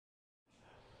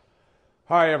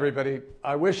Hi, everybody.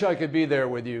 I wish I could be there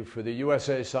with you for the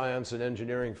USA Science and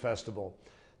Engineering Festival.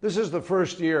 This is the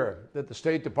first year that the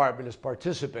State Department is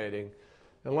participating,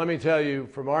 and let me tell you,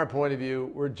 from our point of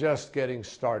view, we're just getting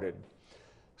started.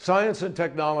 Science and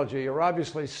technology are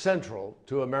obviously central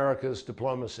to America's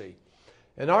diplomacy,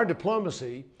 and our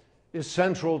diplomacy is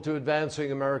central to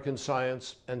advancing American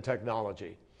science and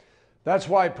technology. That's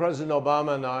why President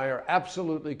Obama and I are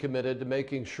absolutely committed to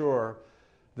making sure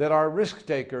that our risk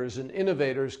takers and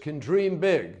innovators can dream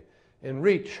big and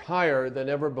reach higher than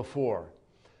ever before.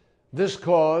 This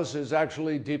cause is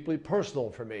actually deeply personal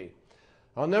for me.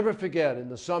 I'll never forget in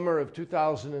the summer of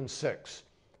 2006,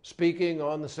 speaking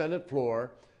on the Senate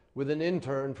floor with an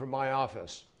intern from my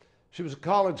office. She was a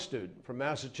college student from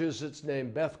Massachusetts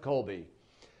named Beth Colby.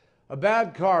 A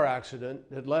bad car accident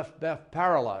had left Beth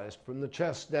paralyzed from the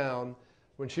chest down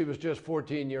when she was just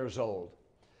 14 years old.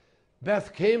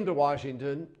 Beth came to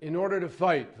Washington in order to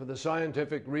fight for the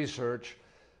scientific research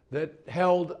that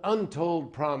held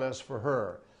untold promise for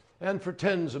her and for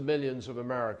tens of millions of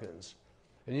Americans.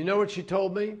 And you know what she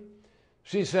told me?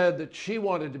 She said that she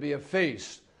wanted to be a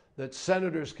face that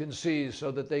senators can see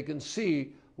so that they can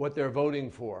see what they're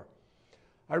voting for.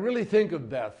 I really think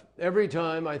of Beth every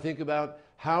time I think about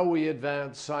how we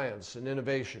advance science and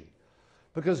innovation,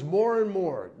 because more and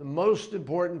more, the most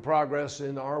important progress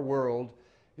in our world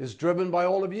is driven by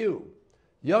all of you,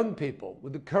 young people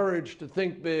with the courage to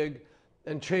think big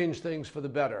and change things for the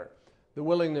better, the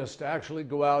willingness to actually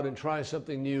go out and try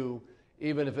something new,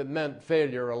 even if it meant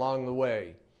failure along the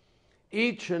way.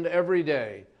 Each and every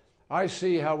day, I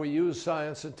see how we use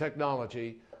science and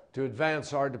technology to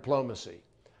advance our diplomacy.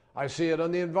 I see it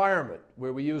on the environment,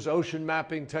 where we use ocean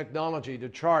mapping technology to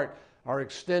chart our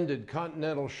extended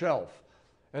continental shelf.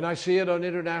 And I see it on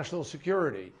international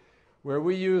security, where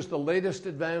we use the latest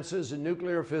advances in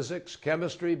nuclear physics,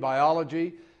 chemistry,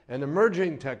 biology, and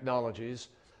emerging technologies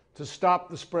to stop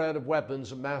the spread of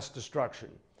weapons of mass destruction.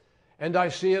 And I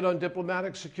see it on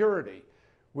diplomatic security,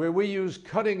 where we use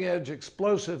cutting-edge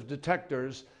explosive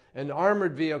detectors and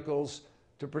armored vehicles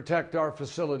to protect our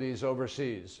facilities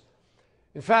overseas.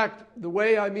 In fact, the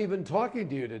way I'm even talking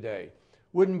to you today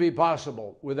wouldn't be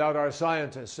possible without our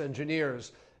scientists,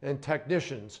 engineers, and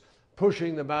technicians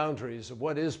pushing the boundaries of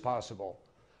what is possible.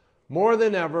 More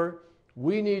than ever,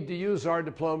 we need to use our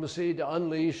diplomacy to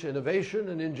unleash innovation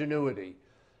and ingenuity,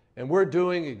 and we're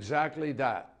doing exactly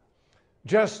that.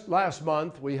 Just last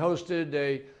month, we hosted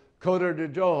a Coder de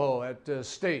Joho at the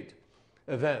State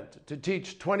event to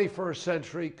teach 21st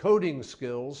century coding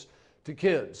skills to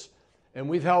kids, and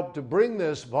we've helped to bring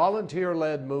this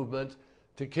volunteer-led movement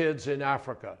to kids in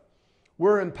Africa.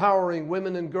 We're empowering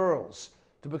women and girls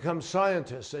to become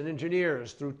scientists and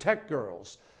engineers through Tech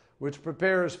Girls, which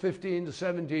prepares 15 to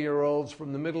 17-year-olds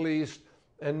from the Middle East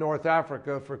and North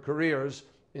Africa for careers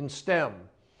in STEM.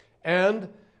 And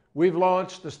we've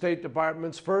launched the State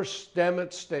Department's first STEM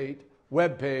at State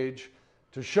webpage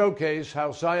to showcase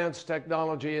how science,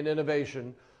 technology, and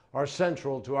innovation are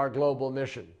central to our global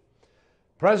mission.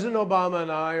 President Obama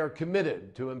and I are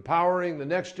committed to empowering the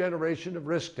next generation of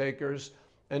risk takers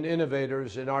and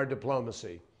innovators in our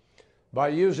diplomacy. By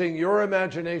using your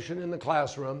imagination in the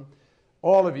classroom,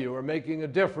 all of you are making a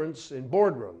difference in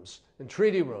boardrooms and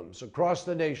treaty rooms across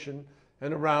the nation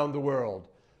and around the world.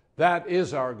 That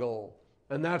is our goal,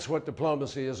 and that's what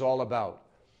diplomacy is all about.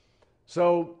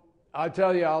 So I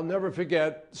tell you, I'll never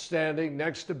forget standing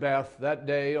next to Beth that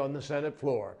day on the Senate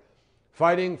floor,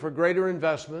 fighting for greater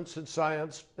investments in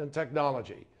science and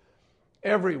technology.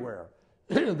 Everywhere,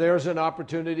 there's an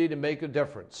opportunity to make a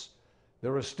difference.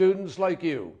 There are students like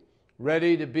you,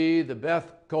 ready to be the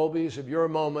Beth Colbys of your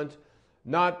moment,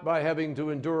 not by having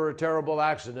to endure a terrible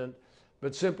accident,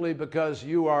 but simply because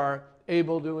you are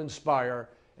able to inspire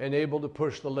and able to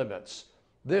push the limits.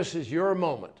 This is your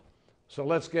moment, so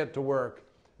let's get to work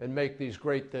and make these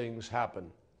great things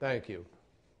happen. Thank you.